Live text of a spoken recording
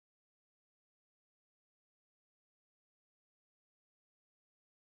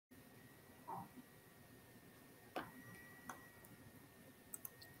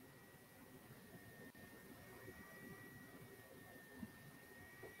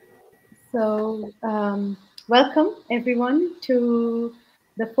So, welcome everyone to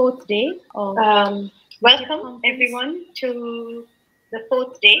the fourth day of Welcome everyone to the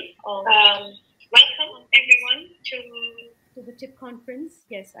fourth day of welcome everyone to the TIP conference.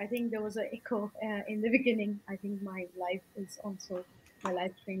 Yes, I think there was an echo in the beginning. I think my live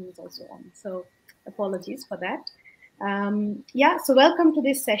stream is also on. So apologies for that. Yeah, so welcome to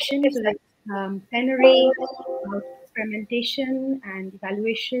this session, to this plenary about experimentation and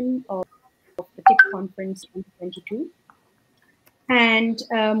evaluation of the TIP conference 2022. And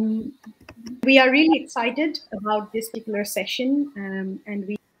we are really excited about this particular session, and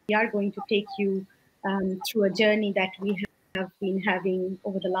we are going to take you through a journey that we have been having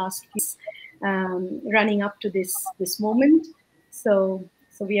over the last few years, running up to this moment. So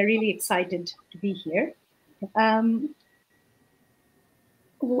we are really excited to be here. I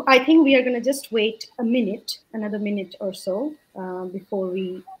think we are going to just wait another minute or so, before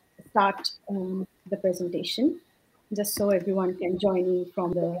we start the presentation, just so everyone can join in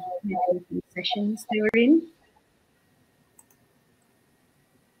from the networking sessions they were in.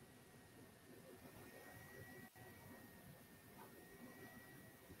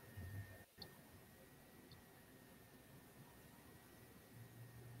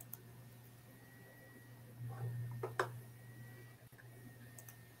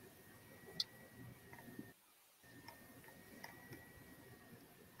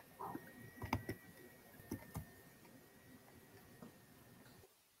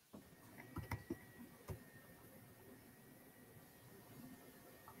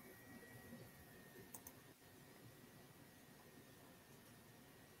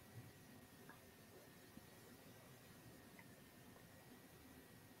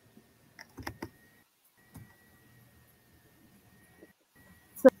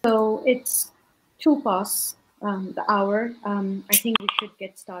 So it's 2 past the hour. I think we should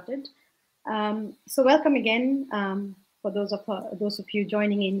get started. So welcome again, for those of you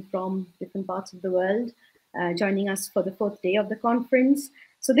joining in from different parts of the world, joining us for the fourth day of the conference.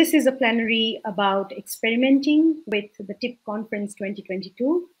 So this is a plenary about experimenting with the TIP Conference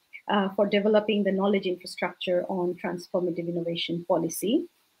 2022 for developing the knowledge infrastructure on transformative innovation policy.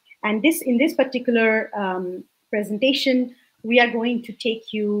 And in this particular presentation, we are going to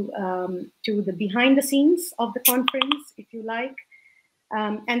take you to the behind the scenes of the conference, if you like.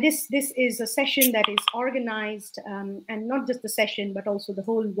 And this is a session that is organized, and not just the session, but also the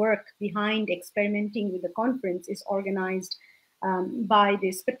whole work behind experimenting with the conference is organized by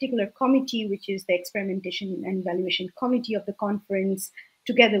this particular committee, which is the Experimentation and Evaluation Committee of the conference,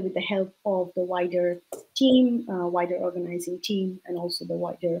 together with the help of the wider team, wider organizing team, and also the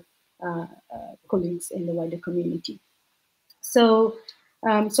wider colleagues in the wider community. So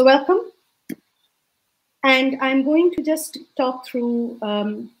welcome. And I'm going to just talk through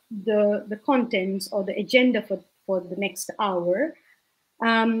the contents or the agenda for the next hour.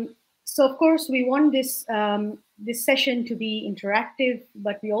 So of course, we want this session to be interactive,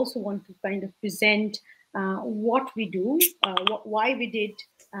 but we also want to kind of present what we do, why we did,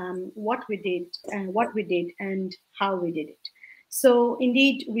 what we did, and how we did it. So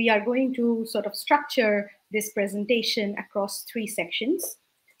indeed, we are going to sort of structure this presentation across 3 sections.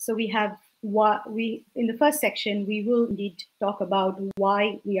 So we have in the first section, we will indeed talk about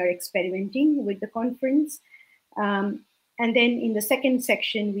why we are experimenting with the conference. And then in the second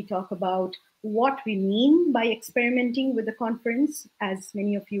section, we talk about what we mean by experimenting with the conference. As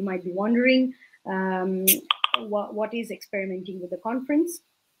many of you might be wondering, what is experimenting with the conference?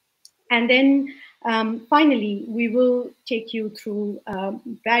 And then finally, we will take you through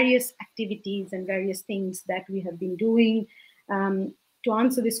various activities and various things that we have been doing to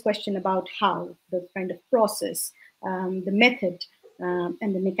answer this question about how, the kind of process, the method,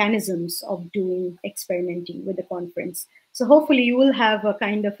 and the mechanisms of doing experimenting with the conference. So hopefully you will have a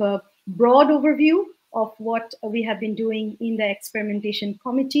kind of a broad overview of what we have been doing in the experimentation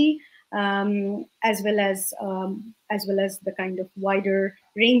committee, as well as the kind of wider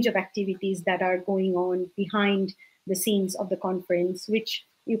range of activities that are going on behind the scenes of the conference, which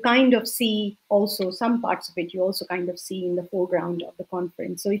you kind of see also, some parts of it you also kind of see in the foreground of the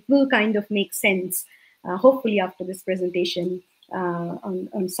conference. So it will kind of make sense, hopefully after this presentation,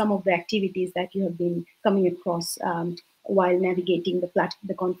 on some of the activities that you have been coming across while navigating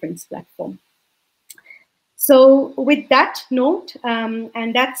the conference platform. So with that note,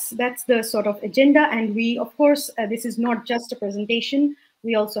 and that's the sort of agenda. And we, of course, this is not just a presentation.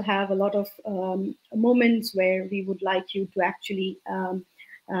 We also have a lot of moments where we would like you to actually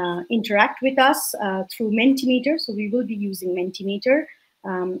interact with us through Mentimeter. So we will be using Mentimeter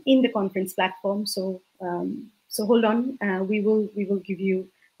in the conference platform. So hold on, we will give you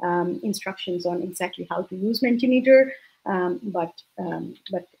instructions on exactly how to use Mentimeter, but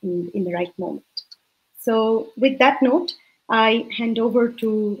in the right moment. So with that note, I hand over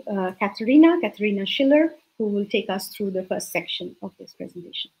to Katharina Schiller, who will take us through the first section of this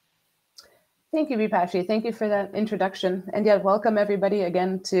presentation. Thank you, Vipashi. Thank you for that introduction. And yeah, welcome everybody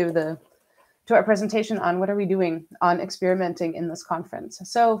again to our presentation on what are we doing on experimenting in this conference.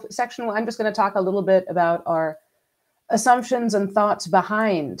 So section one, I'm just going to talk a little bit about our assumptions and thoughts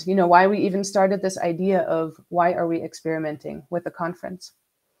behind, why we even started this idea of why are we experimenting with the conference.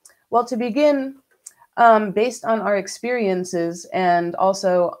 Well, to begin, based on our experiences, and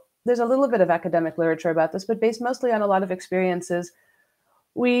also there's a little bit of academic literature about this, but based mostly on a lot of experiences,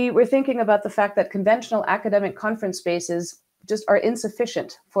 we were thinking about the fact that conventional academic conference spaces just are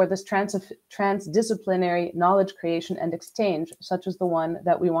insufficient for this transdisciplinary knowledge creation and exchange, such as the one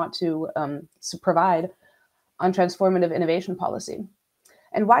that we want to provide on transformative innovation policy.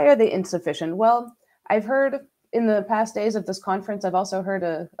 And why are they insufficient? Well, I've heard in the past days of this conference, I've also heard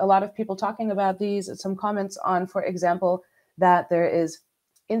a lot of people talking about these, some comments on, for example, that there is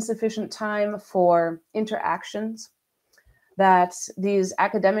insufficient time for interactions, that these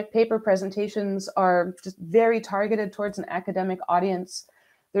academic paper presentations are just very targeted towards an academic audience.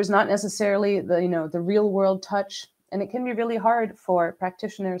 There's not necessarily the real world touch, and it can be really hard for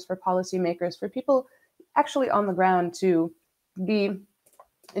practitioners, for policymakers, for people actually on the ground to be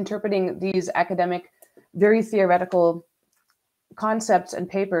interpreting these academic, very theoretical concepts and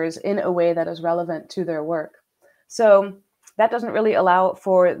papers in a way that is relevant to their work. So that doesn't really allow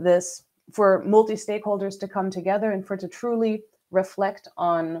for multi-stakeholders to come together and for to truly reflect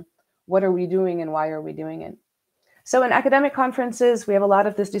on what are we doing and why are we doing it. So in academic conferences, we have a lot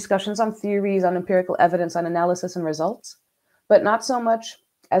of these discussions on theories, on empirical evidence, on analysis and results, but not so much,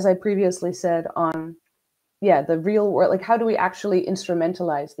 as I previously said, on the real world, like how do we actually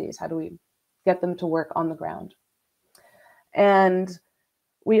instrumentalize these? How do we get them to work on the ground? And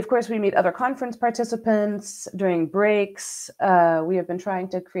we meet other conference participants during breaks. We have been trying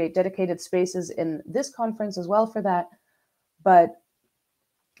to create dedicated spaces in this conference as well for that. But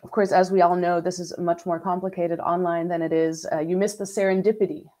of course, as we all know, this is much more complicated online than it is. You miss the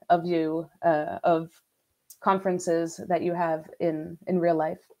serendipity of conferences that you have in real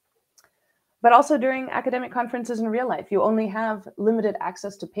life. But also during academic conferences in real life, you only have limited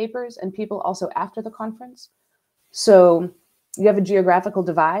access to papers and people also after the conference. So you have a geographical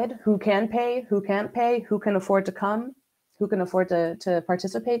divide. Who can pay, who can't pay, who can afford to come, who can afford to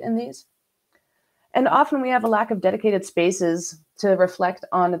participate in these. And often we have a lack of dedicated spaces to reflect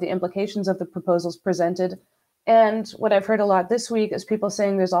on the implications of the proposals presented. And what I've heard a lot this week is people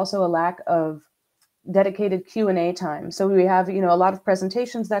saying there's also a lack of dedicated Q&A time. So we have, a lot of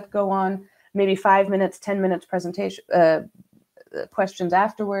presentations that go on, maybe 5 minutes, 10 minutes presentation, questions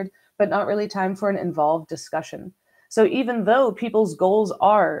afterward, but not really time for an involved discussion. So even though people's goals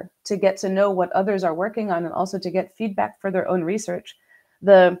are to get to know what others are working on and also to get feedback for their own research,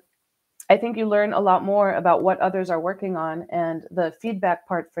 I think you learn a lot more about what others are working on, and the feedback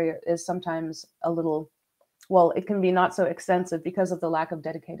part for you is sometimes a little, it can be not so extensive because of the lack of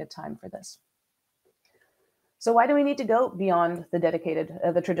dedicated time for this. So why do we need to go beyond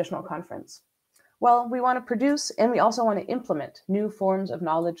the traditional conference? Well, we want to produce and we also want to implement new forms of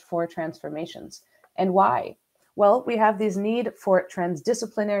knowledge for transformations. And why? Well, we have this need for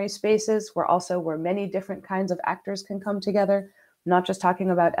transdisciplinary spaces where many different kinds of actors can come together, not just talking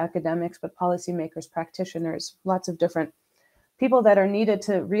about academics, but policymakers, practitioners, lots of different people that are needed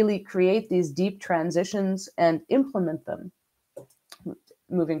to really create these deep transitions and implement them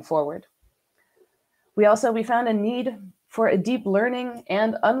moving forward. We found a need for a deep learning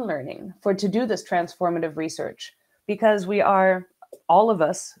and unlearning to do this transformative research, because we are, all of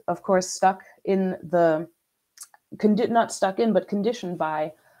us, of course, stuck in not stuck in, but conditioned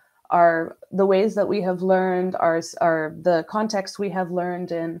by the ways that we have learned, the context we have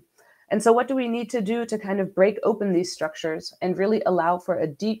learned in. And so what do we need to do to kind of break open these structures and really allow for a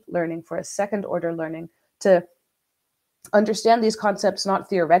deep learning, for a second order learning, to understand these concepts not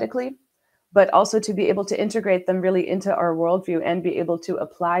theoretically, but also to be able to integrate them really into our worldview and be able to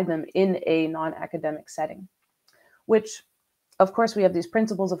apply them in a non-academic setting, which, of course, we have these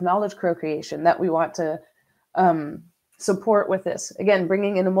principles of knowledge co-creation that we want to support with this. Again,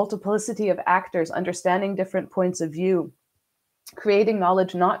 bringing in a multiplicity of actors, understanding different points of view, creating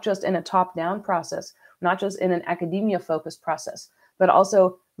knowledge not just in a top-down process, not just in an academia-focused process, but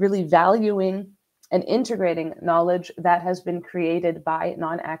also really valuing and integrating knowledge that has been created by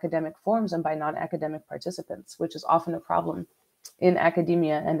non-academic forms and by non-academic participants, which is often a problem in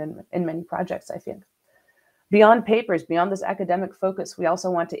academia and in many projects, I think. Beyond papers, beyond this academic focus, we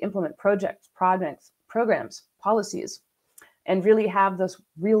also want to implement projects, programs, policies, and really have this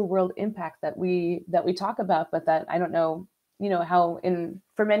real world impact that we talk about, but that I don't know, how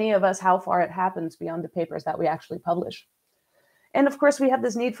for many of us, how far it happens beyond the papers that we actually publish. And of course, we have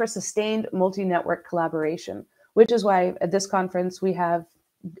this need for sustained multi-network collaboration, which is why at this conference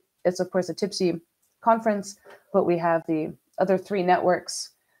it's of course a TIPSY conference, but we have the other 3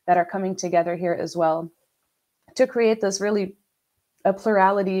 networks that are coming together here as well to create this really a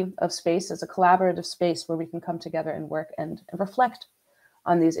plurality of spaces, a collaborative space where we can come together and work and reflect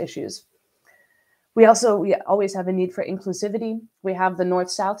on these issues. We always have a need for inclusivity. We have the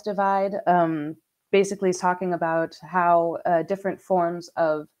North-South divide, basically is talking about how different forms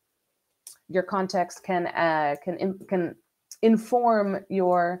of your context can inform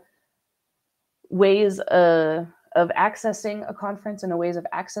your ways of accessing a conference and ways of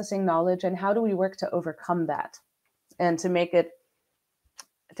accessing knowledge, and how do we work to overcome that and to make it,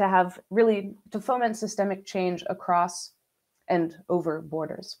 to foment systemic change across and over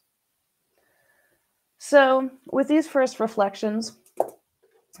borders. So with these first reflections,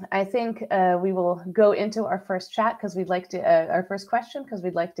 I think we will go into our first chat because we'd like to, our first question, because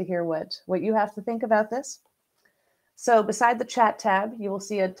we'd like to hear what you have to think about this. So beside the chat tab, you will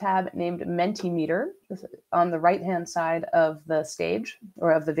see a tab named Mentimeter on the right-hand side of the stage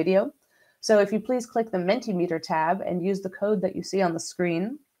or of the video. So if you please click the Mentimeter tab and use the code that you see on the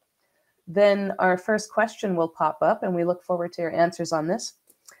screen, then our first question will pop up, and we look forward to your answers on this.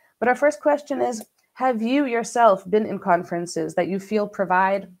 But our first question is, have you yourself been in conferences that you feel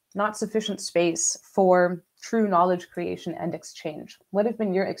provide not sufficient space for true knowledge creation and exchange? What have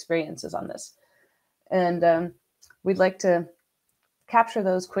been your experiences on this? And we'd like to capture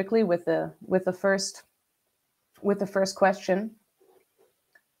those quickly with the first question,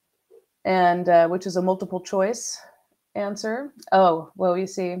 and which is a multiple choice answer. Oh, well, we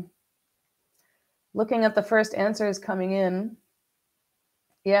see. Looking at the first answers coming in,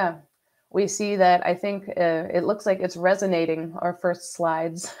 yeah, we see that I think it looks like it's resonating, our first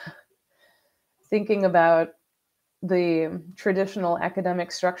slides, thinking about the traditional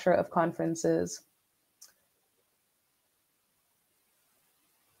academic structure of conferences.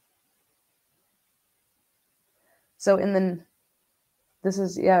 So this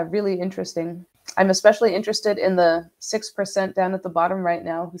is, yeah, really interesting. I'm especially interested in the 6% down at the bottom right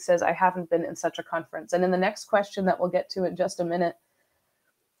now who says, I haven't been in such a conference. And in the next question that we'll get to in just a minute,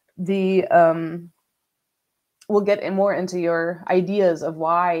 we'll get more into your ideas of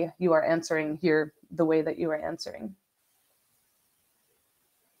why you are answering here the way that you are answering.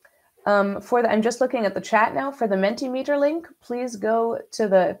 I'm just looking at the chat now. For the Mentimeter link, please go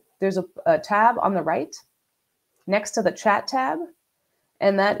to there's a tab on the right next to the chat tab,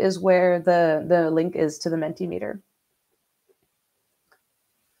 and that is where the link is to the Mentimeter.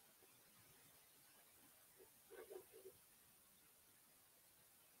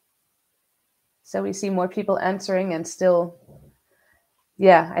 So we see more people answering, and still,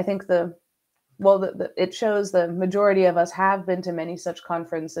 yeah, I think it shows the majority of us have been to many such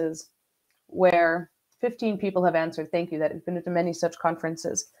conferences, where 15 people have answered, thank you, that have been to many such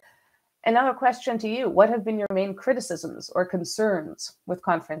conferences. And now a question to you, what have been your main criticisms or concerns with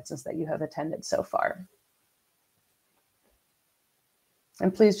conferences that you have attended so far?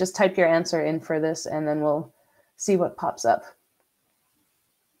 And please just type your answer in for this, and then we'll see what pops up.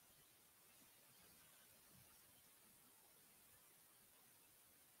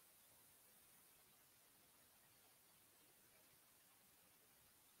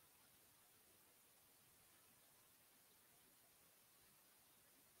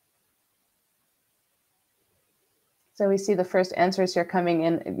 So we see the first answers here coming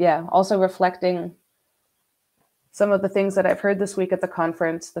in. Yeah, also reflecting some of the things that I've heard this week at the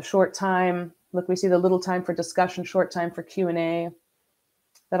conference, the short time. Look, we see the little time for discussion, short time for Q&A.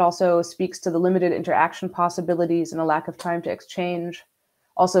 That also speaks to the limited interaction possibilities and a lack of time to exchange.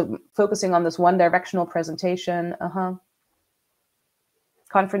 Also focusing on this one-directional presentation.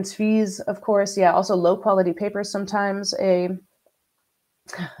 Conference fees, of course. Yeah, also low-quality papers sometimes.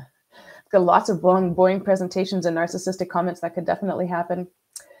 Got lots of boring presentations and narcissistic comments that could definitely happen.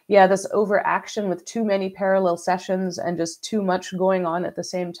 Yeah, this overaction with too many parallel sessions and just too much going on at the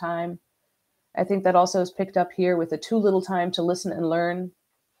same time. I think that also is picked up here with the too little time to listen and learn.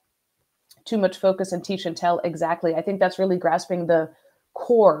 Too much focus and teach and tell. Exactly. I think that's really grasping the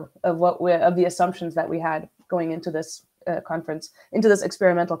core of of the assumptions that we had going into this conference, into this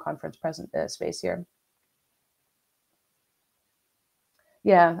experimental conference space here.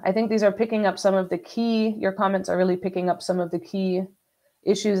 Yeah, I think these are picking up some of the key, your comments are really picking up some of the key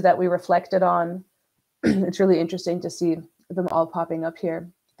issues that we reflected on. it's really interesting to see them all popping up here.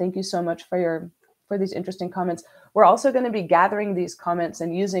 Thank you so much for these interesting comments. We're also going to be gathering these comments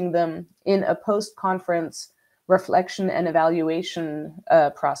and using them in a post-conference reflection and evaluation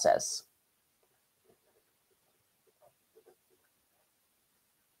process.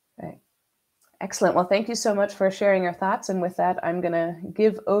 Okay. Excellent. Well, thank you so much for sharing your thoughts. And with that, I'm going to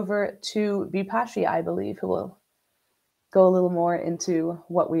give over to Vipashi, I believe, who will go a little more into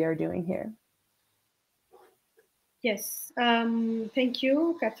what we are doing here. Yes, thank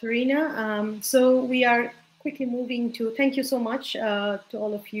you, Katharina. So we are quickly moving to, thank you so much to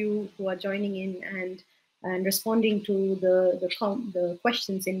all of you who are joining in and responding to the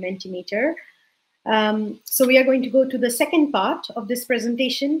questions in Mentimeter. So we are going to go to the second part of this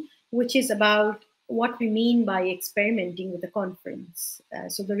presentation, which is about what we mean by experimenting with the conference.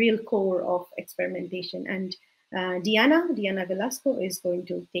 So the real core of experimentation. And Diana Velasco is going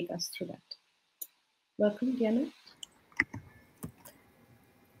to take us through that. Welcome, Diana.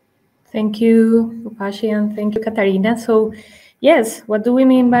 Thank you, Vipashi, and thank you, Katharina. So, yes, what do we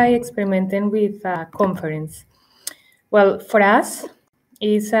mean by experimenting with a conference? Well, for us,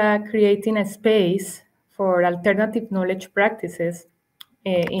 it's creating a space for alternative knowledge practices,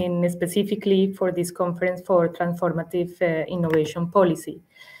 in specifically for this conference for transformative innovation policy.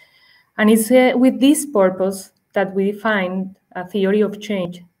 And it's with this purpose that we define a theory of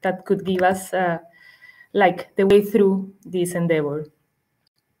change that could give us like the way through this endeavor.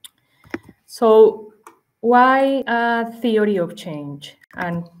 So why a theory of change,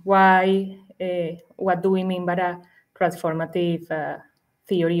 and why, what do we mean by a transformative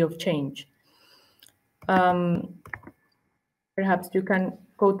theory of change? Perhaps you can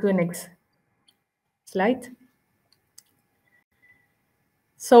go to the next slide.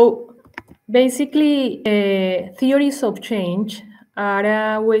 So basically, theories of change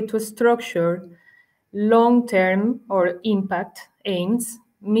are a way to structure long-term or impact aims,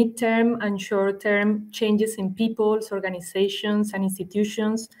 mid-term and short-term changes in people's, organizations, and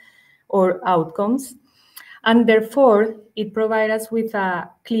institutions or outcomes. And therefore, it provides us with a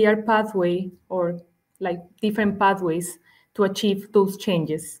clear pathway or like different pathways to achieve those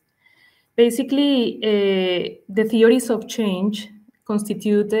changes. Basically, the theories of change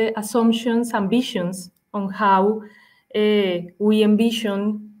constitute assumptions and visions on how we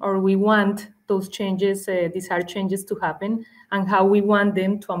envision or we want those changes, desired changes to happen, and how we want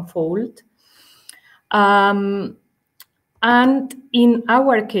them to unfold. And in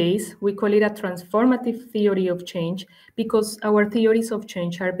our case, we call it a transformative theory of change because our theories of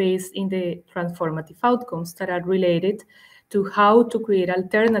change are based in the transformative outcomes that are related to how to create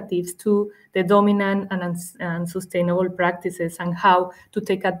alternatives to the dominant and unsustainable practices and how to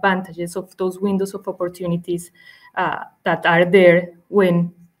take advantages of those windows of opportunities that are there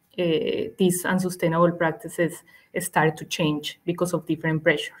when these unsustainable practices start to change because of different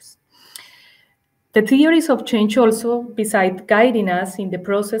pressures. The theories of change also, besides guiding us in the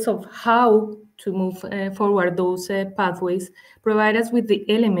process of how to move forward those pathways, provide us with the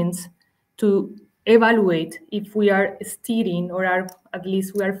elements to evaluate if we are steering or at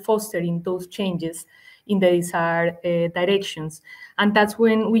least we are fostering those changes in the desired directions. And that's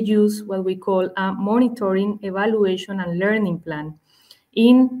when we use what we call a monitoring, evaluation, and learning plan.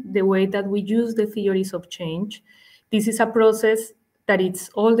 In the way that we use the theories of change, this is a process that it's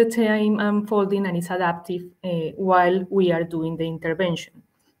all the time unfolding and is adaptive while we are doing the intervention.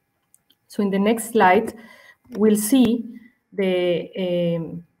 So in the next slide, we'll see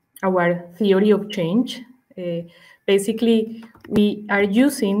our theory of change. Basically, we are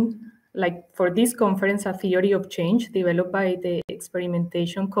using, like for this conference, a theory of change developed by the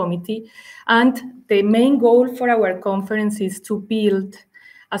Experimentation Committee. And the main goal for our conference is to build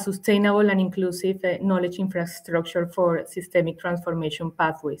a sustainable and inclusive knowledge infrastructure for systemic transformation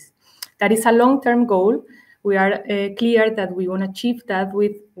pathways. That is a long-term goal. We are clear that we want to achieve that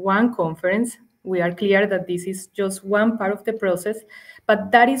with one conference. We are clear that this is just one part of the process,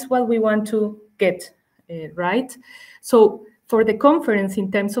 but that is what we want to get, right? So for the conference,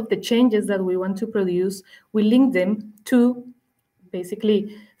 in terms of the changes that we want to produce, we link them to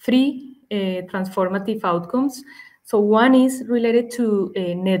basically three transformative outcomes. So one is related to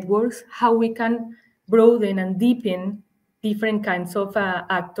networks, how we can broaden and deepen different kinds of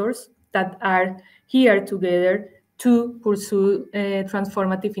actors that are here together to pursue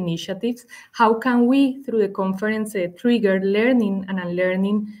transformative initiatives. How can we, through the conference, trigger learning and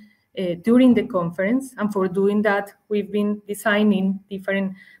unlearning during the conference? And for doing that, we've been designing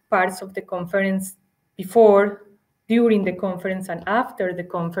different parts of the conference before, during the conference, and after the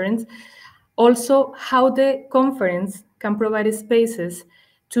conference. Also, how the conference can provide spaces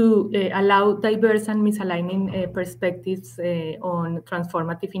to allow diverse and misaligning perspectives on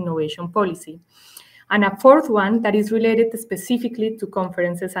transformative innovation policy. And a fourth one that is related specifically to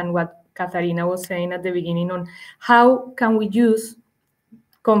conferences and what Katharina was saying at the beginning on how can we use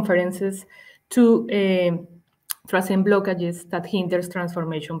conferences to transcend blockages that hinders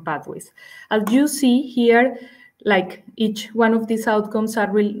transformation pathways. As you see here, like each one of these outcomes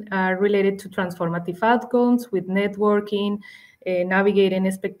are related to transformative outcomes with networking, navigating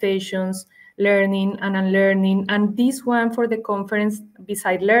expectations, learning and unlearning. And this one for the conference,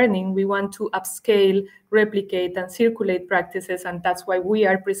 beside learning, we want to upscale, replicate, and circulate practices. And that's why we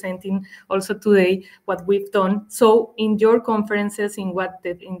are presenting also today what we've done. So in your conferences, in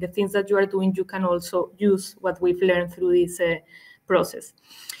the things that you are doing, you can also use what we've learned through this process.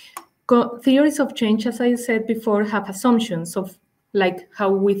 Theories of change, as I said before, have assumptions of like how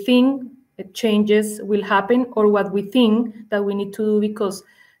we think changes will happen or what we think that we need to do because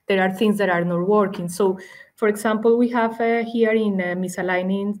there are things that are not working. So, for example, we have here in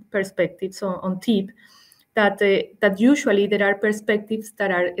misaligning perspectives on TIP that usually there are perspectives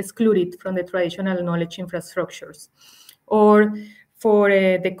that are excluded from the traditional knowledge infrastructures. Or for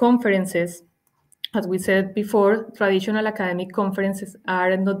the conferences, as we said before, traditional academic conferences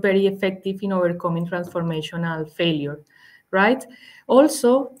are not very effective in overcoming transformational failure, right?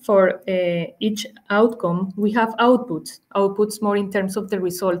 Also, for each outcome, we have outputs more in terms of the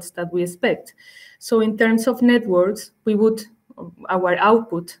results that we expect. So in terms of networks, our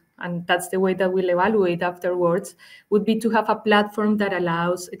output, and that's the way that we'll evaluate afterwards, would be to have a platform that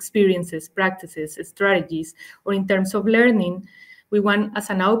allows experiences, practices, strategies, or in terms of learning, we want as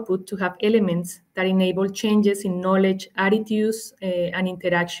an output to have elements that enable changes in knowledge, attitudes, and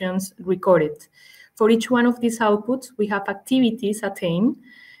interactions recorded. For each one of these outputs, we have activities attained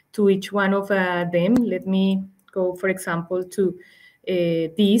to each one of them. Let me go, for example, to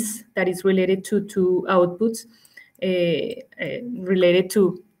this that is related to two outputs related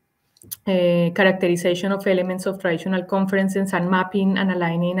to characterization of elements of traditional conferences and mapping and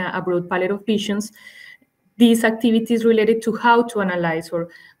aligning a broad palette of visions. These activities related to how to analyze, or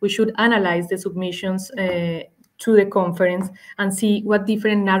we should analyze the submissions to the conference and see what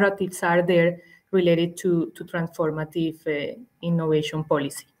different narratives are there related to transformative innovation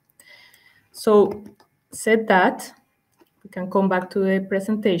policy. So, said that, we can come back to the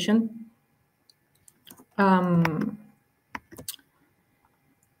presentation.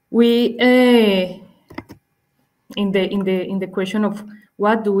 We in the question of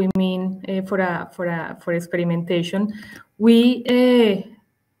what do we mean for experimentation, we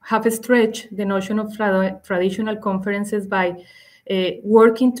have stretched the notion of traditional conferences by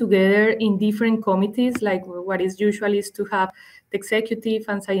working together in different committees, like what is usually is to have the executive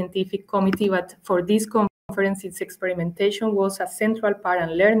and scientific committee, but for this conference, its experimentation was a central part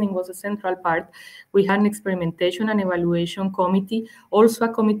and learning was a central part. We had an experimentation and evaluation committee, also a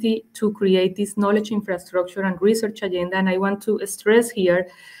committee to create this knowledge infrastructure and research agenda. And I want to stress here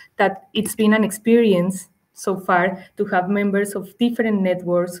that it's been an experience so far to have members of different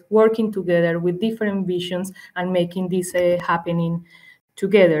networks working together with different visions and making this happening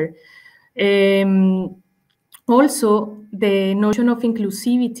together. Also, the notion of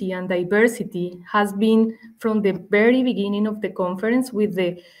inclusivity and diversity has been from the very beginning of the conference with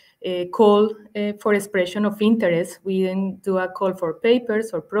the call for expression of interest. We didn't do a call for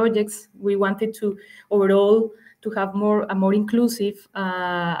papers or projects. We wanted to overall to have a more inclusive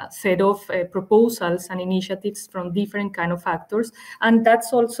set of proposals and initiatives from different kind of actors. And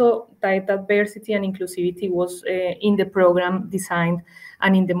that's also that diversity and inclusivity was in the program designed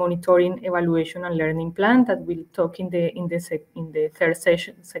and in the monitoring, evaluation, and learning plan that we'll talk in the third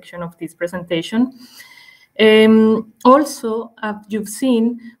section of this presentation. Also, as you've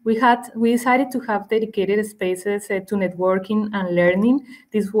seen, we decided to have dedicated spaces to networking and learning.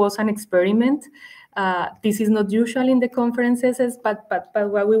 This was an experiment. This is not usual in the conferences, but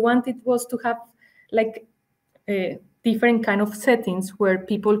what we wanted was to have like different kind of settings where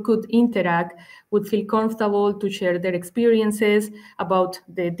people could interact, would feel comfortable to share their experiences about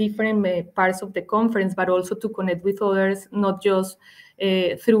the different parts of the conference, but also to connect with others, not just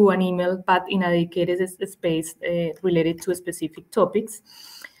through an email, but in a dedicated space related to specific topics.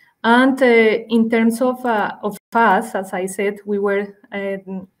 And in terms of us, as I said, we were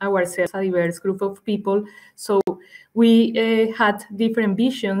ourselves a diverse group of people. So we had different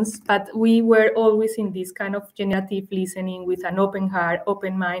visions, but we were always in this kind of generative listening with an open heart,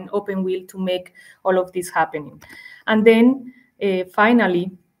 open mind, open will to make all of this happening. And then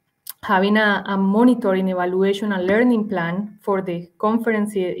finally, having a monitoring, evaluation, and learning plan for the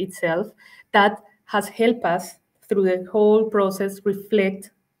conference itself that has helped us through the whole process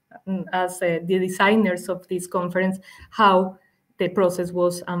reflect as the designers of this conference, how the process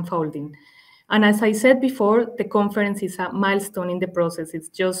was unfolding. And as I said before, the conference is a milestone in the process. It's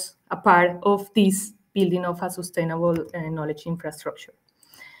just a part of this building of a sustainable knowledge infrastructure.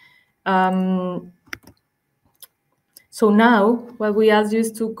 So now what we ask you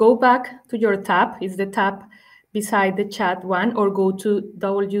is to go back to your tab. It's the tab beside the chat one, or go to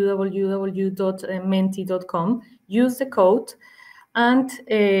www.menti.com, use the code, and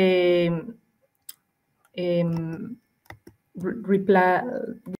reply,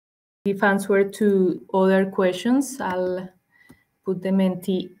 give answer to other questions. I'll put the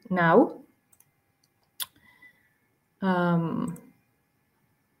Menti now.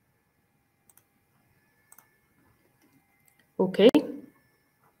 Okay.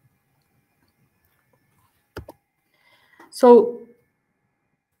 So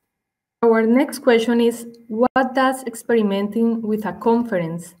our next question is, what does experimenting with a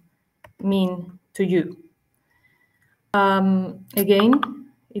conference mean to you? Again,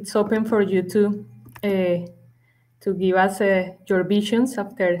 it's open for you to give us your visions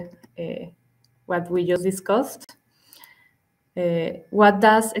after what we just discussed. What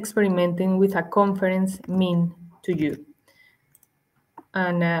does experimenting with a conference mean to you?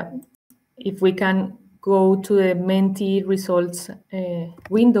 And if we can go to the Menti results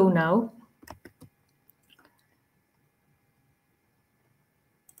window now.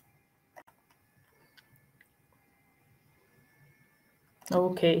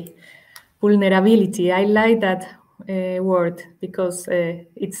 Okay, vulnerability. I like that word, because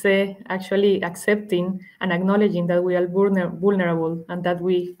it's actually accepting and acknowledging that we are vulnerable and that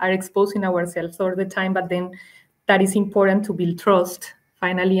we are exposing ourselves all the time, but then that is important to build trust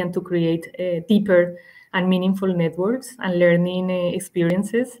finally and to create deeper and meaningful networks and learning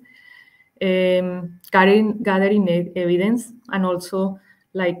experiences, gathering evidence, and also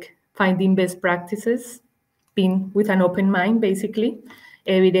like finding best practices, being with an open mind, basically,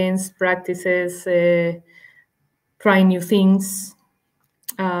 evidence, practices, trying new things,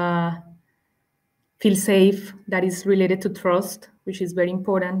 feel safe. That is related to trust, which is very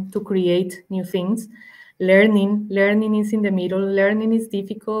important to create new things. Learning is in the middle. Learning is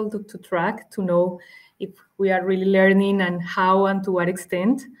difficult to track, to know if we are really learning and how and to what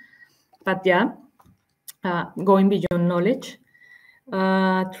extent. But yeah, going beyond knowledge,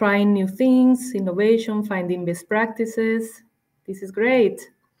 trying new things, innovation, finding best practices. This is great.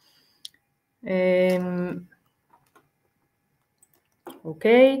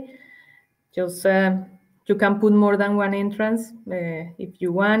 Okay, just you can put more than one entrance if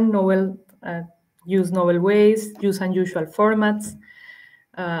you want. Novel, use novel ways, use unusual formats,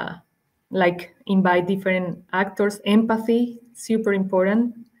 like invite different actors. Empathy, super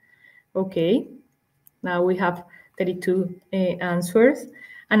important. Okay, now we have 32 answers,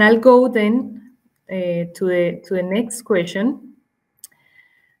 and I'll go then to the next question,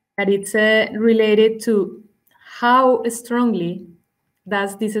 that it's related to how strongly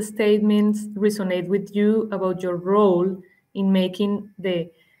does this statement resonate with you about your role in making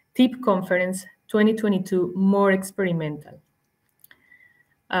the TIP Conference 2022 more experimental.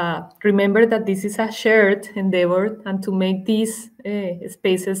 Remember that this is a shared endeavor, and to make these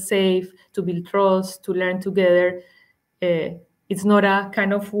spaces safe, to build trust, to learn together, it's not a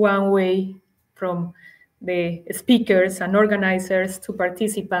kind of one way from the speakers and organizers to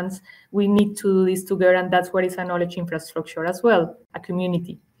participants. We need to do this together, and that's what is a knowledge infrastructure as well, a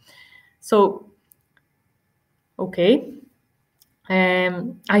community. So, okay.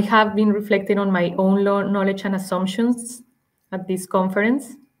 I have been reflecting on my own knowledge and assumptions at this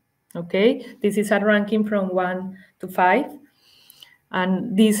conference. Okay, this is a ranking from 1 to 5,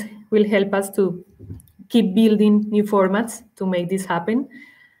 and this will help us to keep building new formats to make this happen.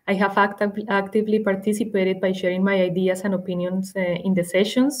 I have actively participated by sharing my ideas and opinions in the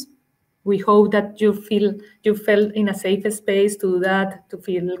sessions. We hope that you felt in a safe space to do that, to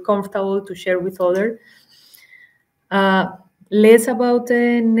feel comfortable to share with others. Less about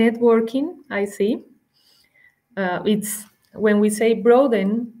networking, I see. It's when we say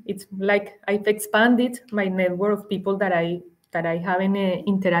broaden, it's like I've expanded my network of people that I haven't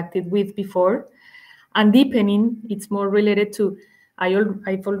interacted with before. And deepening, it's more related to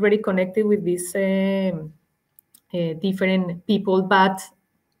I've already connected with these different people, but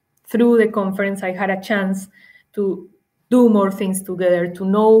through the conference, I had a chance to do more things together, to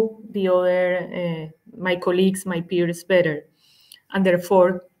know the other, my colleagues, my peers better, and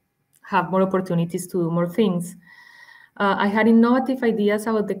therefore have more opportunities to do more things. I had innovative ideas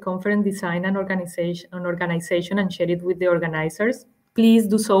about the conference design and organization and share it with the organizers. Please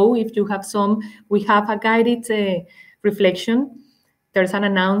do so if you have some. We have a guided reflection there's an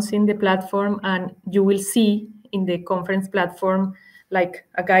announce in the platform, and you will see in the conference platform like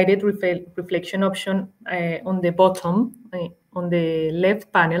a guided reflection option on the bottom, on the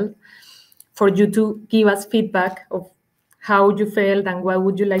left panel, for you to give us feedback of how you felt and what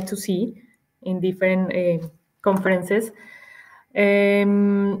would you like to see in different conferences.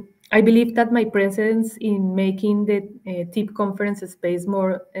 I believe that my presence in making the TIP conference space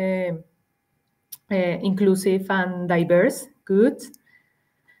more inclusive and diverse, good,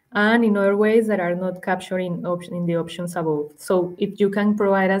 and in other ways that are not captured in the options above. So if you can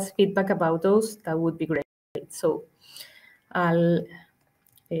provide us feedback about those, that would be great. So I'll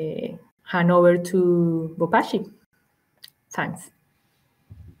hand over to Bopashi. Thanks.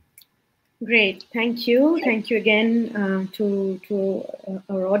 Great, thank you. Thank you again to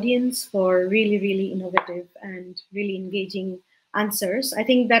our audience for really innovative and really engaging answers. I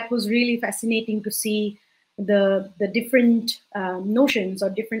think that was really fascinating to see the different notions or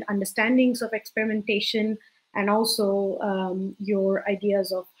different understandings of experimentation, and also your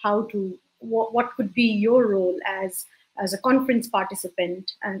ideas of how to, what could be your role as a conference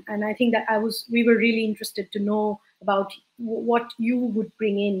participant. And I think that we were really interested to know about what you would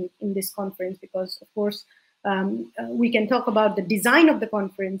bring in this conference, because of course we can talk about the design of the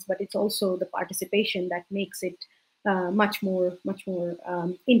conference, but it's also the participation that makes it much more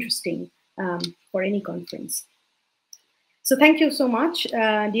interesting for any conference. So thank you so much,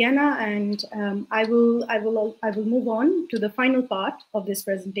 Diana, and I will move on to the final part of this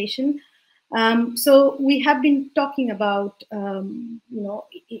presentation. So we have been talking about, Diana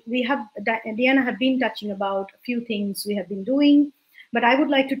have been touching about a few things we have been doing, but I would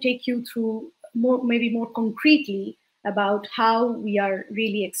like to take you through maybe more concretely about how we are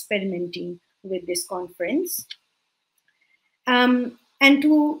really experimenting with this conference.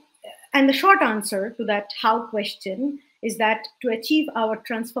 And the short answer to that how question is that to achieve our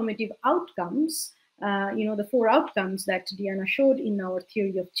transformative outcomes, the 4 outcomes that Diana showed in our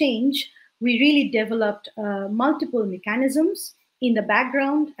theory of change, we really developed multiple mechanisms in the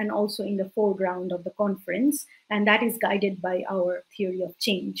background and also in the foreground of the conference, and that is guided by our theory of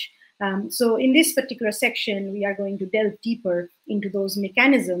change. So in this particular section, we are going to delve deeper into those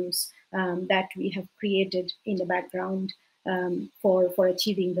mechanisms that we have created in the background for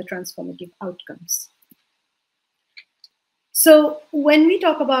achieving the transformative outcomes. So when we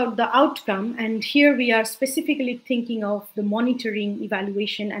talk about the outcome, and here we are specifically thinking of the monitoring,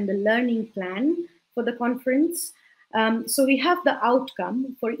 evaluation, and the learning plan for the conference. So we have the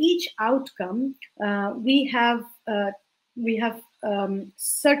outcome. For each outcome, we have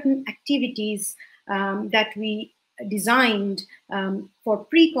certain activities that we designed for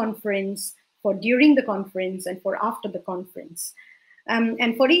pre-conference, for during the conference, and for after the conference.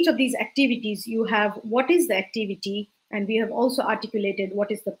 And for each of these activities, you have what is the activity, and we have also articulated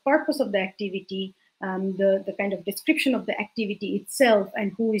what is the purpose of the activity, the kind of description of the activity itself,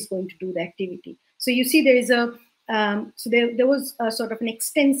 and who is going to do the activity. So you see there is there was a sort of an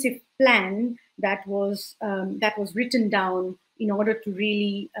extensive plan that was written down in order to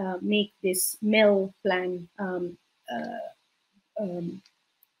really make this MEL plan,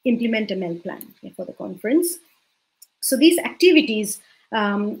 implement a MEL plan for the conference. So these activities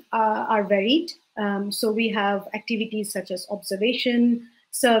are varied. So we have activities such as observation,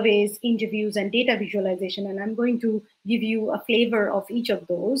 surveys, interviews, and data visualization. And I'm going to give you a flavor of each of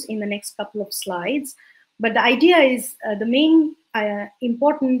those in the next couple of slides. But the idea is the main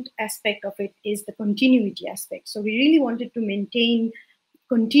important aspect of it is the continuity aspect. So we really wanted to maintain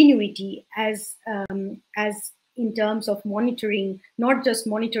continuity as in terms of monitoring, not just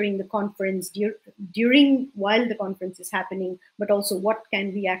monitoring the conference while the conference is happening, but also what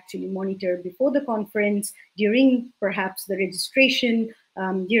can we actually monitor before the conference, during perhaps the registration,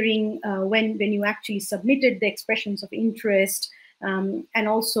 during when you actually submitted the expressions of interest, and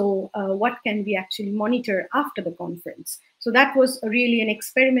also what can we actually monitor after the conference. So that was really an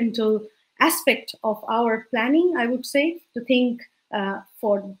experimental aspect of our planning, I would say, to think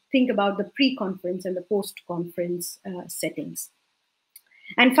about the pre-conference and the post-conference settings.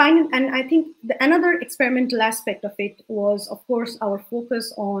 And I think another experimental aspect of it was, of course, our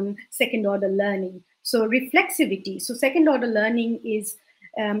focus on second-order learning. So reflexivity. So second-order learning is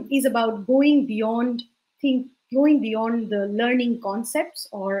about going beyond the learning concepts,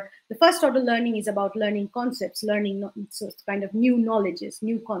 or the first-order learning is about learning concepts, so it's kind of new knowledges,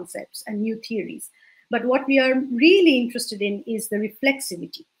 new concepts, and new theories. But what we are really interested in is the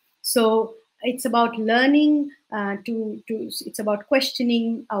reflexivity. So it's about learning it's about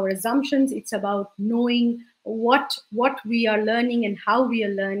questioning our assumptions. It's about knowing what we are learning and how we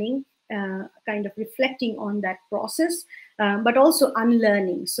are learning, kind of reflecting on that process. but also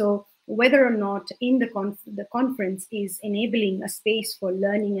unlearning. So whether or not in the conference is enabling a space for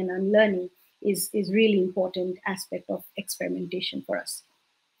learning and unlearning is really important aspect of experimentation for us.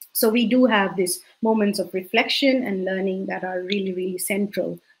 So we do have these moments of reflection and learning that are really, really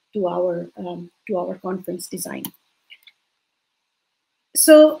central to our conference design.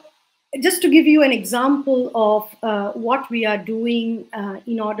 So just to give you an example of what we are doing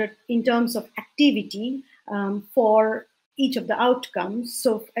in terms of activity for each of the outcomes.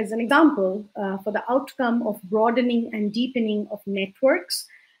 So as an example, for the outcome of broadening and deepening of networks,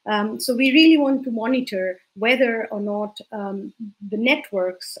 so we really want to monitor whether or not the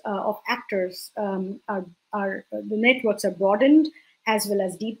networks of actors the networks are broadened as well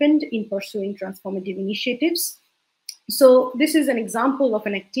as deepened in pursuing transformative initiatives. So this is an example of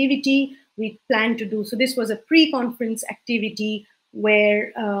an activity we plan to do. So this was a pre-conference activity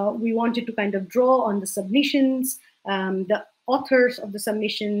where we wanted to kind of draw on the submissions, the authors of the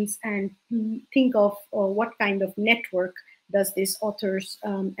submissions, and think of what kind of network does these authors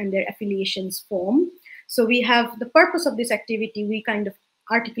and their affiliations form. So we have the purpose of this activity. We kind of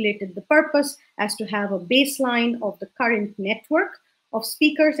articulated the purpose as to have a baseline of the current network of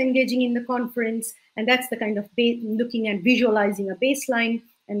speakers engaging in the conference. And that's the kind of looking at visualizing a baseline,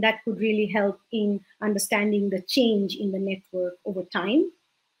 and that could really help in understanding the change in the network over time.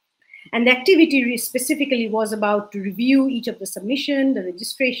 And the activity specifically was about to review each of the submission, the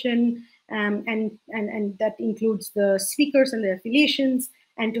registration, and that includes the speakers and their affiliations,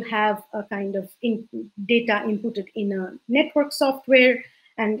 and to have a kind of data inputted in a network software.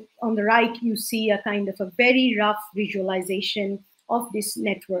 And on the right, you see a kind of a very rough visualization of this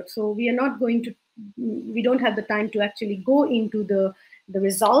network. So we are not going to, we don't have the time to actually go into the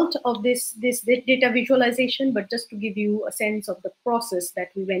result of this data visualization, but just to give you a sense of the process that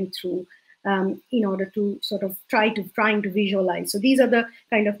we went through in order to sort of trying to visualize. So these are the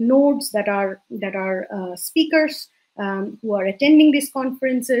kind of nodes that are speakers who are attending these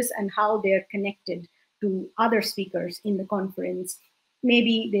conferences and how they're connected to other speakers in the conference.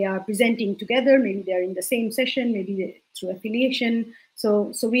 Maybe they are presenting together, maybe they're in the same session, maybe through affiliation.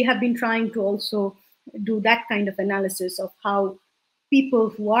 So we have been trying to also do that kind of analysis of how people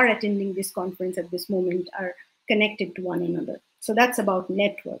who are attending this conference at this moment are connected to one another. So that's about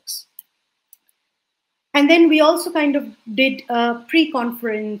networks. And then we also kind of did a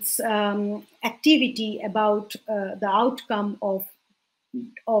pre-conference activity about the outcome of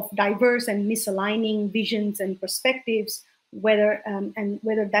diverse and misaligning visions and perspectives, whether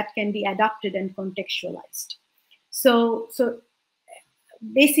that can be adapted and contextualized. So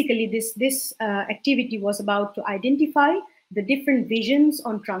basically this activity was about to identify the different visions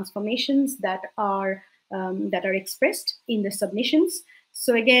on transformations that are expressed in the submissions.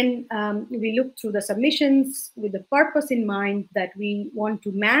 So again, we looked through the submissions with the purpose in mind that we want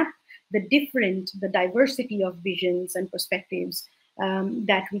to map the diversity of visions and perspectives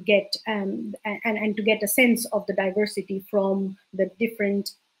that we get, and to get a sense of the diversity from the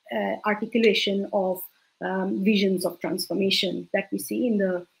different articulation of visions of transformation that we see in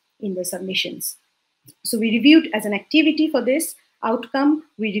the submissions. So we reviewed as an activity for this outcome,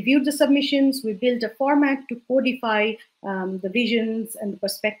 we reviewed the submissions, we built a format to codify the visions and the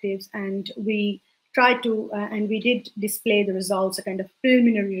perspectives, and we tried to, and we did display the results, a kind of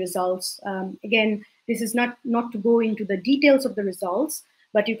preliminary results. Again, this is not to go into the details of the results,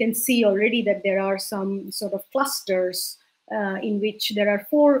 but you can see already that there are some sort of clusters in which there are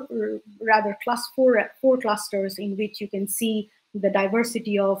four clusters in which you can see the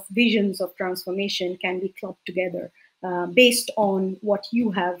diversity of visions of transformation can be clubbed together based on what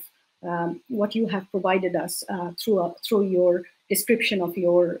you have provided us through your description of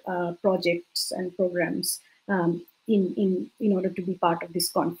your projects and programs in order to be part of this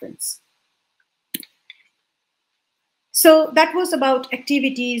conference. So that was about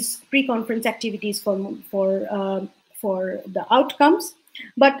activities, pre-conference activities for the outcomes.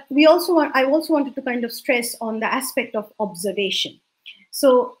 But I also wanted to kind of stress on the aspect of observation.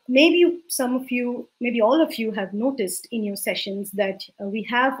 So maybe some of you, maybe all of you have noticed in your sessions that we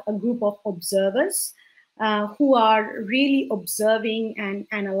have a group of observers who are really observing and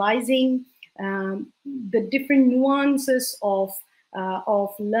analyzing the different nuances of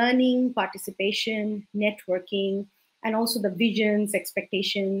learning, participation, networking, and also the visions,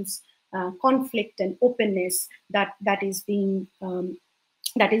 expectations, conflict, and openness that is being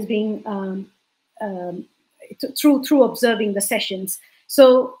through observing the sessions.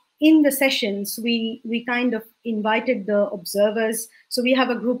 So in the sessions, we kind of invited the observers. So we have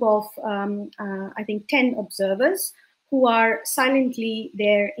a group of I think 10 observers who are silently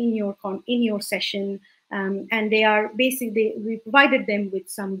there in your session, And they are basically, we provided them with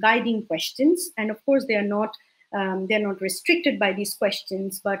some guiding questions. And of course, they're not restricted by these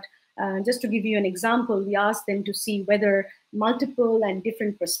questions, but just to give you an example, we asked them to see whether multiple and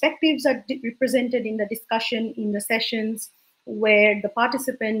different perspectives are represented in the discussion, in the sessions, where the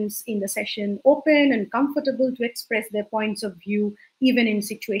participants in the session open and comfortable to express their points of view, even in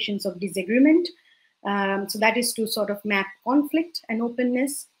situations of disagreement. So that is to sort of map conflict and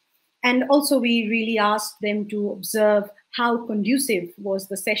openness. And also we really asked them to observe how conducive was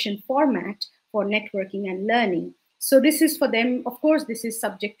the session format for networking and learning. So this is for them, of course, this is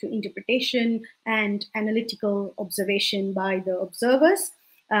subject to interpretation and analytical observation by the observers.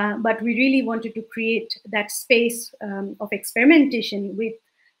 But we really wanted to create that space of experimentation with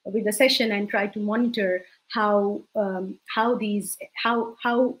the session and try to monitor how the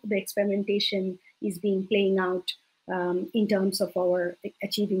experimentation is being playing out in terms of our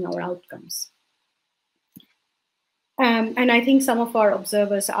achieving our outcomes. And I think some of our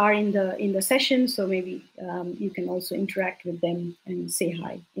observers are in the session, so maybe you can also interact with them and say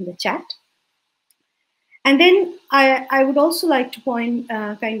hi in the chat. And then I would also like to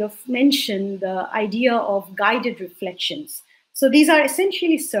kind of mention the idea of guided reflections. So these are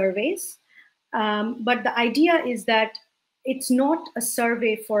essentially surveys, but the idea is that it's not a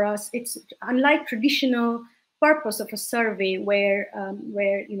survey for us. It's unlike traditional purpose of a survey where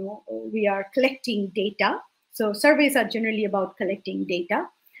we are collecting data. So surveys are generally about collecting data.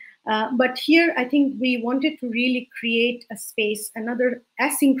 But here, I think we wanted to really create a space, another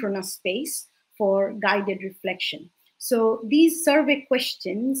asynchronous space for guided reflection. So these survey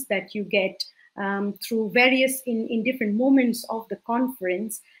questions that you get through various, in different moments of the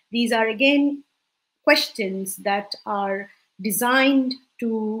conference, these are again questions that are designed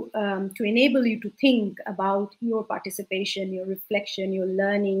to enable you to think about your participation, your reflection, your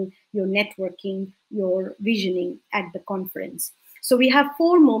learning, your networking, your visioning at the conference. So we have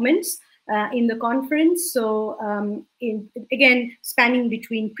 4 moments in the conference. So again, spanning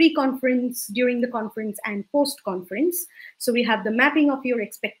between pre-conference, during the conference, and post-conference. So we have the mapping of your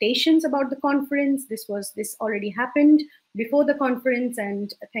expectations about the conference. This already happened before the conference,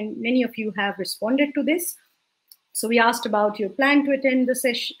 and I think many of you have responded to this. So we asked about your plan to attend the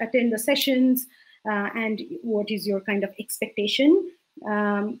sessions, and what is your kind of expectation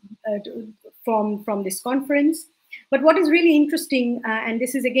from this conference. But what is really interesting, and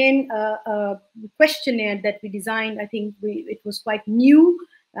this is again a questionnaire that we designed, I think it was quite new.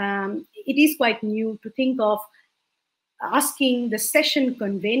 It is quite new to think of asking the session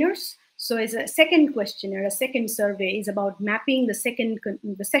conveners. So as a second questionnaire, a second survey is about mapping the session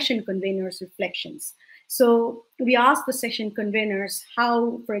conveners' reflections. So we asked the session conveners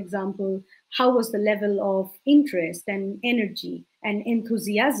how, for example, how was the level of interest and energy and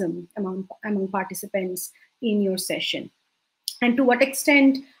enthusiasm among participants in your session? And to what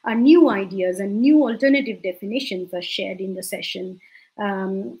extent are new ideas and new alternative definitions are shared in the session?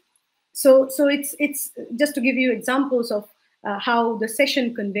 So it's just to give you examples of how the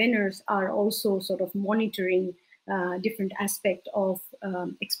session conveners are also sort of monitoring different aspects of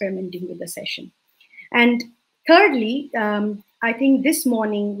experimenting with the session. And thirdly, I think this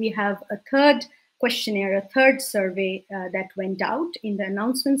morning we have a third questionnaire, a third survey that went out in the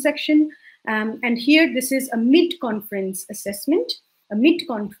announcement section. And here, this is a mid-conference assessment, a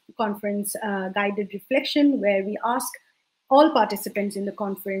mid-conference guided reflection, where we ask all participants in the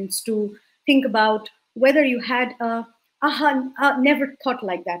conference to think about whether you had a never thought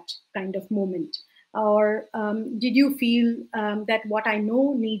like that kind of moment, or did you feel that what I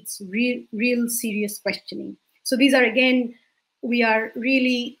know needs real serious questioning. So these are, again, we are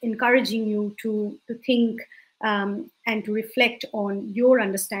really encouraging you to think and to reflect on your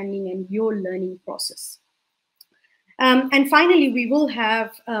understanding and your learning process. And finally, we will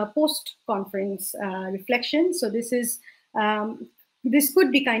have a post-conference reflection. So this is this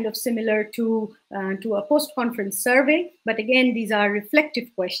could be kind of similar to a post-conference survey, but again, these are reflective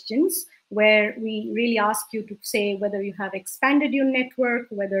questions where we really ask you to say whether you have expanded your network,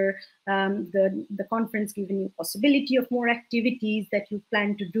 whether the conference given you possibility of more activities that you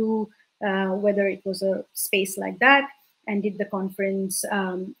plan to do, whether it was a space like that, and did the conference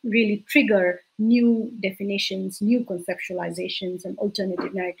really trigger new definitions, new conceptualizations, and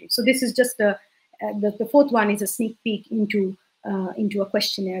alternative narratives. So this is just the fourth one is a sneak peek into a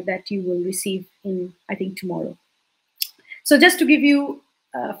questionnaire that you will receive in, I think, tomorrow. So just to give you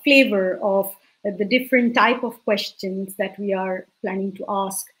a flavor of the different type of questions that we are planning to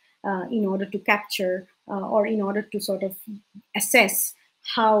ask in order to capture or in order to sort of assess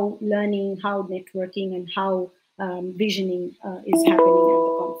how learning, how networking, and how visioning is happening at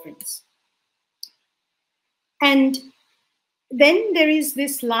the conference. And then there is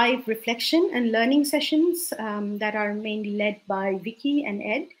this live reflection and learning sessions that are mainly led by Vicky and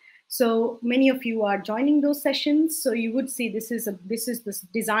Ed. So many of you are joining those sessions. So you would see this is the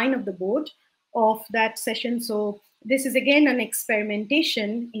design of the board of that session. So this is again an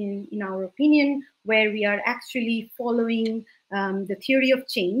experimentation in our opinion, where we are actually following the theory of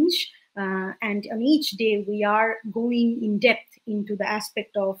change. And on each day, we are going in depth into the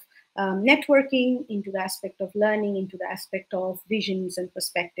aspect of networking, into the aspect of learning, into the aspect of visions and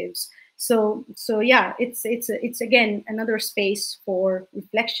perspectives. So yeah, it's again another space for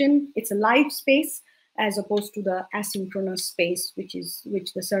reflection. It's a live space as opposed to the asynchronous space,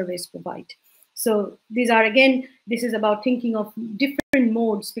 which the surveys provide. So these are, again, this is about thinking of different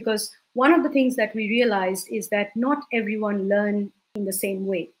modes, because one of the things that we realized is that not everyone learns in the same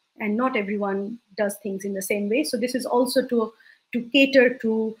way, and not everyone does things in the same way. So this is also to cater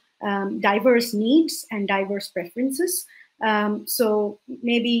to diverse needs and diverse preferences. So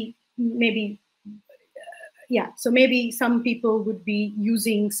maybe some people would be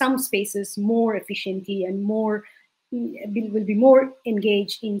using some spaces more efficiently and will be more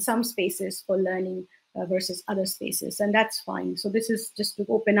engaged in some spaces for learning versus other spaces, and that's fine. So this is just to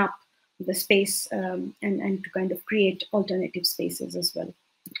open up the space and to kind of create alternative spaces as well.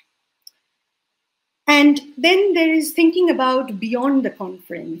 And then there is thinking about beyond the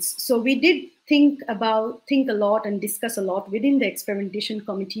conference. So we did think a lot and discuss a lot within the experimentation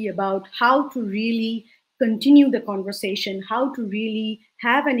committee about how to really continue the conversation, how to really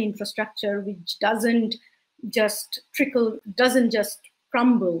have an infrastructure which doesn't just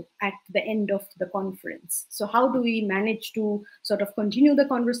crumble at the end of the conference. So how do we manage to sort of continue the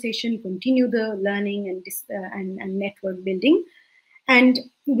conversation, continue the learning and network building? And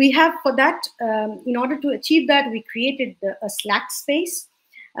we have, for that, in order to achieve that, we created a Slack space,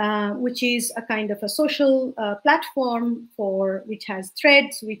 which is a kind of a social platform which has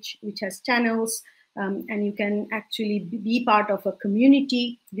threads, which has channels, and you can actually be part of a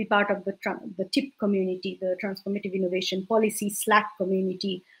community, be part of the TIP community, the Transformative Innovation Policy Slack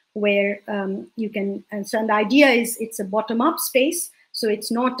community, where you can. And so the idea is it's a bottom-up space, so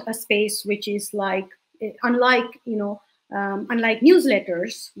it's not a space which is like, unlike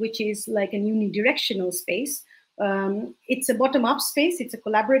newsletters, which is like a unidirectional space. It's a bottom-up space, it's a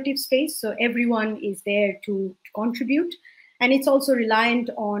collaborative space, so everyone is there to contribute. And it's also reliant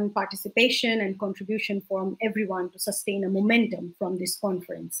on participation and contribution from everyone to sustain a momentum from this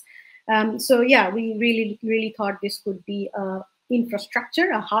conference. So yeah, we really thought this could be a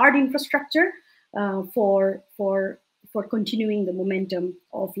hard infrastructure for continuing the momentum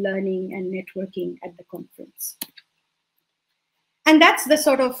of learning and networking at the conference. And that's the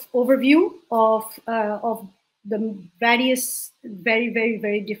sort of overview of the various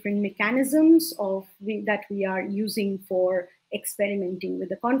very different mechanisms that we are using for experimenting with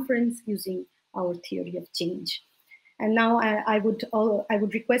the conference using our theory of change. And now I would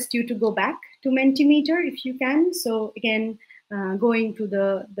request you to go back to Mentimeter if you can. So again, going to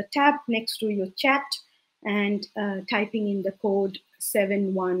the tab next to your chat and typing in the code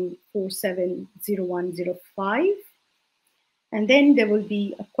 71470105. And then there will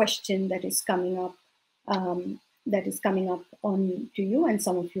be a question that is coming up on to you, and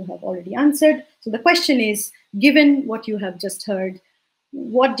some of you have already answered. So the question is, given what you have just heard,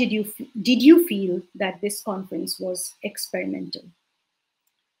 what did you feel that this conference was experimental?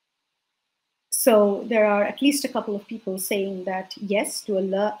 So there are at least a couple of people saying that yes, to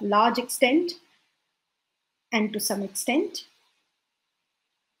a large extent, and to some extent.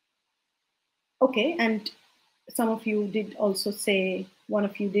 Okay, and some of you did also say, one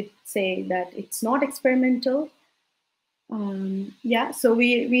of you did say that it's not experimental. Yeah, so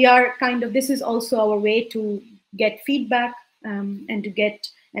we are kind of, this is also our way to get feedback and to get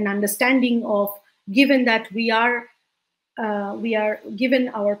an understanding of, given that we are given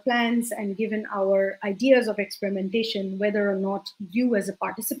our plans and given our ideas of experimentation, whether or not you as a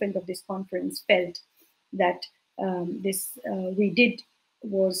participant of this conference felt that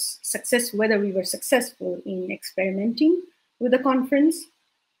was successful, whether we were successful in experimenting with the conference.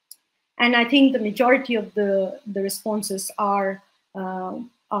 And I think the majority of the responses are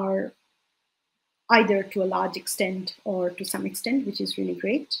either to a large extent or to some extent, which is really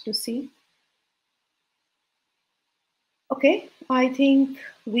great to see. Okay, I think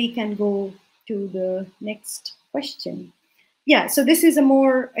we can go to the next question. Yeah, so this is a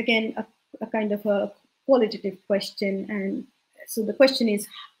more, again, a kind of a qualitative question. And so the question is,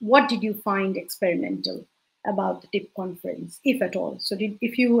 what did you find experimental about the TIP conference, if at all? So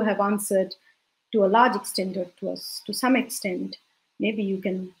if you have answered to a large extent or to some extent, maybe you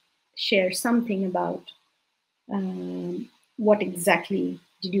can share something about What exactly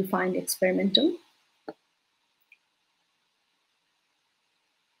did you find experimental?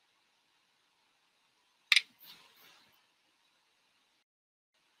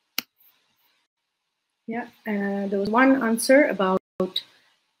 Yeah, there was one answer about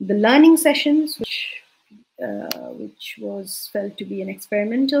the learning sessions, which was felt to be an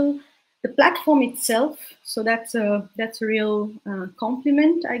experimental. The platform itself, so that's a real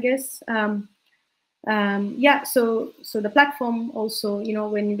compliment, I guess. Yeah, so the platform also, you know,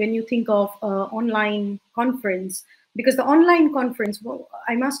 when you think of online conference, because the online conference, well,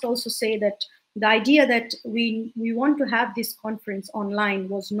 I must also say that the idea that we want to have this conference online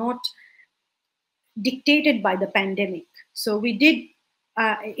was not dictated by the pandemic. So we did,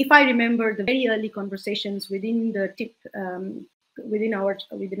 if I remember the very early conversations within the TIP, within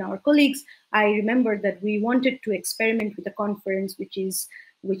our colleagues, I remember that we wanted to experiment with a conference which is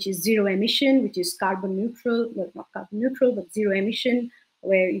zero emission, which is carbon neutral, well, not carbon neutral, but zero emission,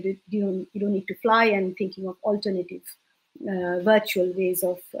 where you don't need to fly, and thinking of alternative virtual ways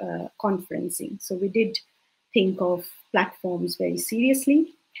of conferencing. So we did think of platforms very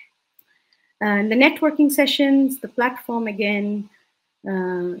seriously. And the networking sessions, the platform again,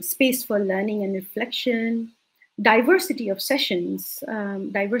 space for learning and reflection, diversity of sessions,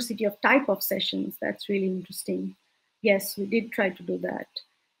 diversity of type of sessions. That's really interesting. Yes, we did try to do that.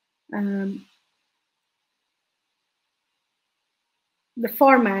 The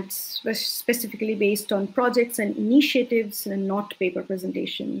formats were specifically based on projects and initiatives and not paper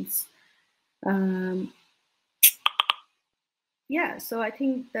presentations. Yeah, so I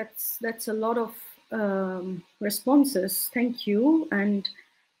think that's a lot of responses. Thank you, and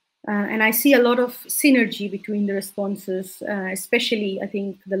I see a lot of synergy between the responses, especially I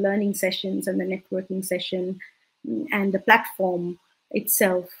think the learning sessions and the networking session, and the platform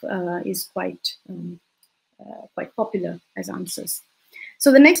itself is quite popular as answers.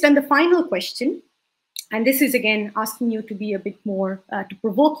 So the next and the final question, and this is again asking you to be a bit more, to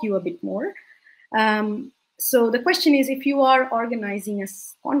provoke you a bit more. So the question is, if you are organizing a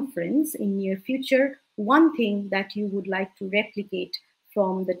conference in near future, one thing that you would like to replicate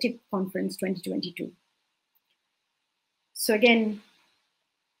from the TIP conference 2022. So again,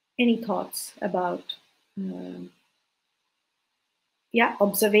 any thoughts about, yeah,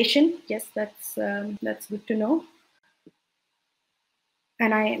 observation? Yes, that's good to know.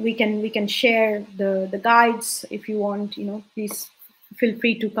 And we can share the guides if you want. You know, please feel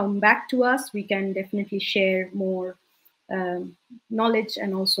free to come back to us. We can definitely share more knowledge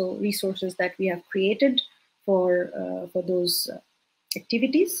and also resources that we have created for those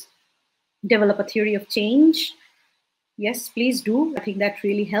activities. Develop a theory of change. Yes, please do. I think that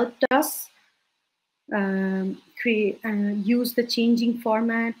really helped us. Use the changing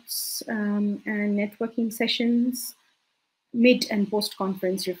formats and networking sessions. Mid and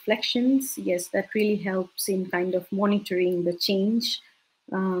post-conference reflections. Yes, that really helps in kind of monitoring the change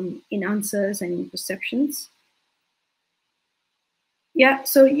in answers and in perceptions. Yeah,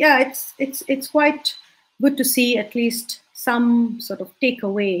 so yeah, it's quite good to see at least some sort of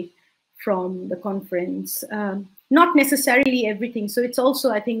takeaway from the conference. Not necessarily everything. So it's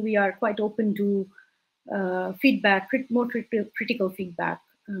also, I think we are quite open to feedback, more critical feedback.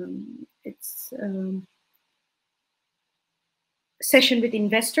 Session with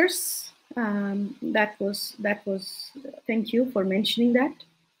investors. That was. Thank you for mentioning that.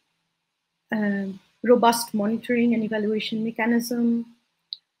 Robust monitoring and evaluation mechanism.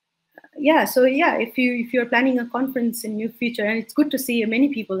 Yeah. So yeah, if you're planning a conference in near future, and it's good to see many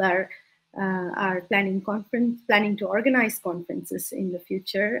people are planning to organize conferences in the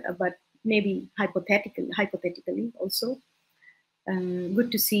future, but maybe hypothetically also.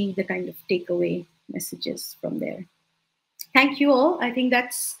 Good to see the kind of takeaway messages from there. Thank you all. I think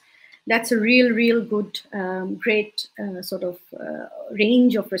that's a real good, great sort of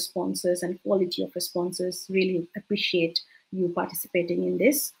range of responses and quality of responses. Really appreciate you participating in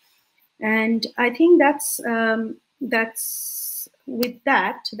this. And I think that's with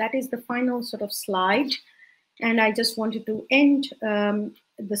that is the final sort of slide. And I just wanted to end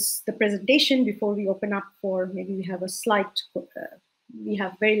the presentation before we open up for, maybe we have a slight, we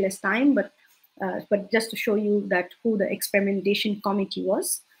have very less time, but just to show you that who the experimentation committee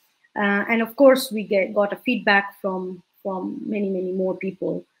was. And of course, we got a feedback from many more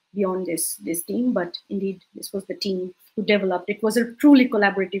people beyond this team, but indeed, this was the team who developed. It was a truly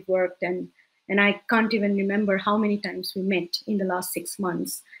collaborative work, and I can't even remember how many times we met in the last 6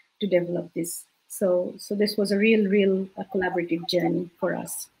 months to develop this. So this was a real collaborative journey for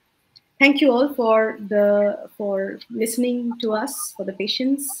us. Thank you all for listening to us, for the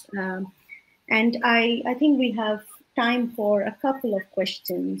patience. And I think we have time for a couple of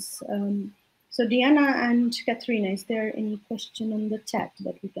questions. So Diana and Katrina, is there any question on the chat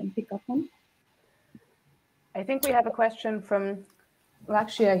that we can pick up on? I think we have a question from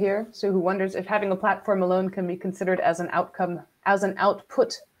Lakshya here, so who wonders if having a platform alone can be considered as an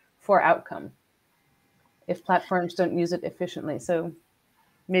output for outcome, if platforms don't use it efficiently. So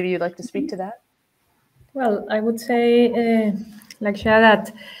maybe you'd like to speak to that? Well, I would say, Lakshya,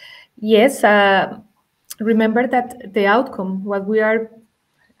 that yes, remember that the outcome, what we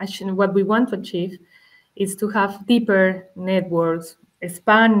want to achieve, is to have deeper networks,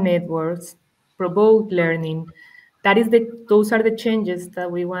 expand networks, provoke learning. Those are the changes that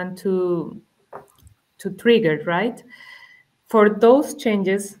we want to trigger, right? For those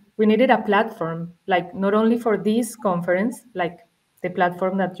changes, we needed a platform, like not only for this conference, like the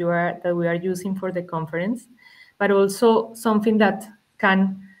platform that we are using for the conference, but also something that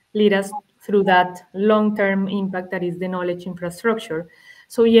can lead us through that long-term impact that is the knowledge infrastructure.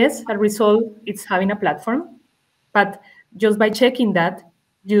 So yes, a result is having a platform, but just by checking that,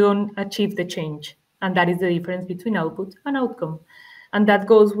 you don't achieve the change. And that is the difference between output and outcome. And that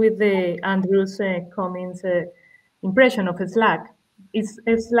goes with the Andrew's Cummings impression of Slack. Is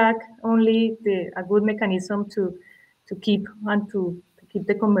Slack only a good mechanism to keep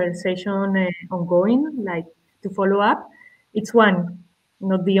the conversation ongoing, like to follow up? It's one,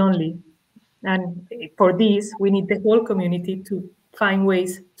 not the only. And for this, we need the whole community to find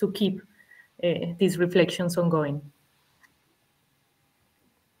ways to keep these reflections ongoing.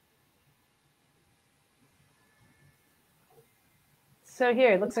 So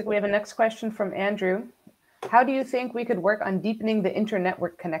here, it looks like we have a next question from Andrew. How do you think we could work on deepening the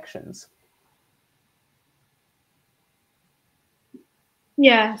inter-network connections?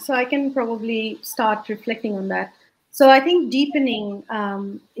 Yeah, so I can probably start reflecting on that. So I think deepening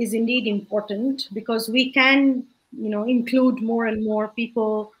is indeed important, because we can, include more and more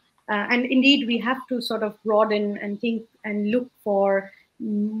people, and indeed we have to sort of broaden and think and look for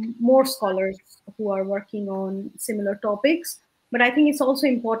more scholars who are working on similar topics. But I think it's also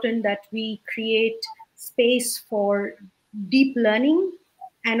important that we create space for deep learning,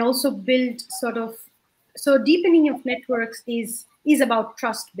 and also build so deepening of networks is about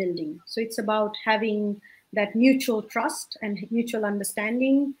trust building. So it's about having that mutual trust and mutual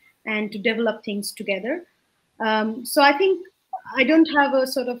understanding, and to develop things together. So I think I don't have a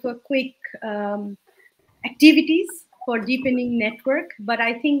sort of a quick activities for deepening network, but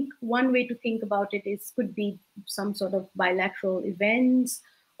I think one way to think about it could be some sort of bilateral events,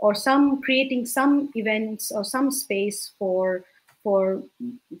 or creating some events or some space for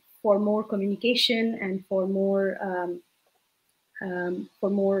more communication, and for more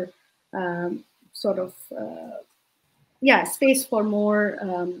space for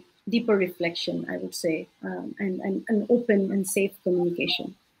more deeper reflection, I would say, and an open and safe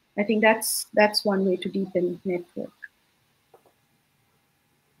communication. I think that's one way to deepen network.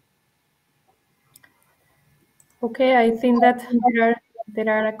 Okay, I think that there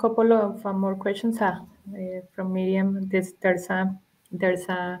are a couple of more questions from Miriam. There's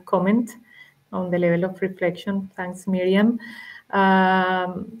a comment on the level of reflection. Thanks, Miriam.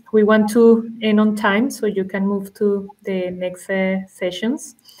 We want to end on time, so you can move to the next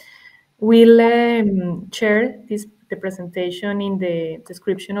sessions. We'll share the presentation in the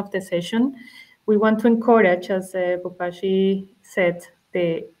description of the session. We want to encourage, as Bopashi said,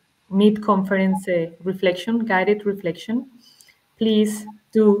 the mid-conference guided reflection. Please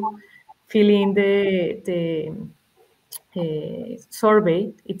do fill in the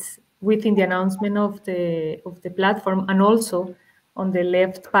survey. It's within the announcement of the platform, and also on the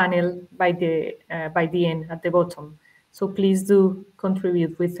left panel by the end at the bottom. So please do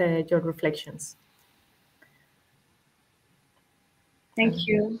contribute with your reflections. Thank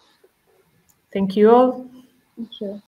you. Thank you all. Thank you.